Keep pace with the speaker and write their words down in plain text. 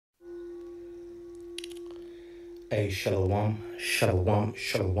Hey, Shalom, Shalom,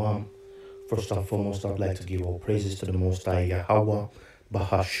 Shalom. First and foremost, I'd like to give all praises to the Most High Yahweh,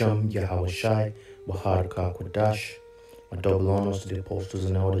 Bahashem, Yahweh Shai, Bahar Kakwadash. My double honors to the apostles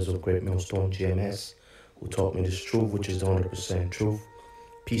and elders of Great Millstone GMS, who taught me this truth, which is the 100% truth.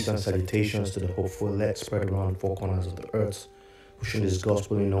 Peace and salutations to the hopeful elect spread around the four corners of the earth, pushing this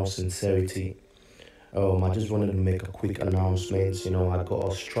gospel in all sincerity. I just wanted to make a quick announcement. I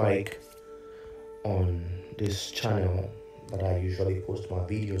got a strike on this channel that I usually post my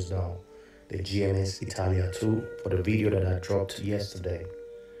videos down, the GMS Italia 2, for the video that I dropped yesterday.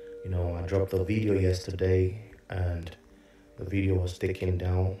 I dropped the video yesterday and the video was taken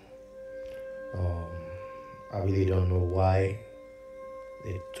down. I really don't know why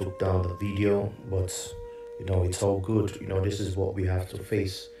they took down the video, but it's all good. This is what we have to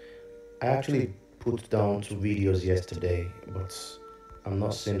face. I actually put down 2 videos yesterday, but I'm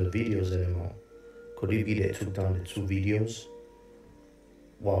not seeing the videos anymore. Could it be they took down the 2 videos?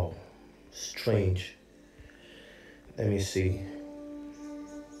 Wow, strange. Let me see.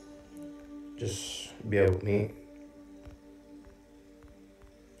 Just bear with me.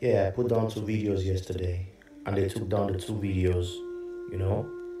 Yeah, I put down 2 videos yesterday and they took down the 2 videos,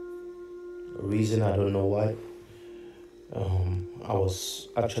 The reason, I don't know why. I was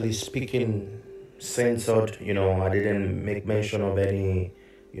actually speaking censored, I didn't make mention of any,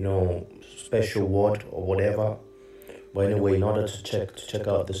 special word or whatever. But anyway, in order to check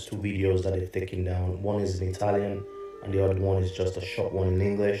out these 2 videos that they've taken down, one is in Italian and the other one is just a short one in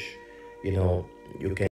English. You can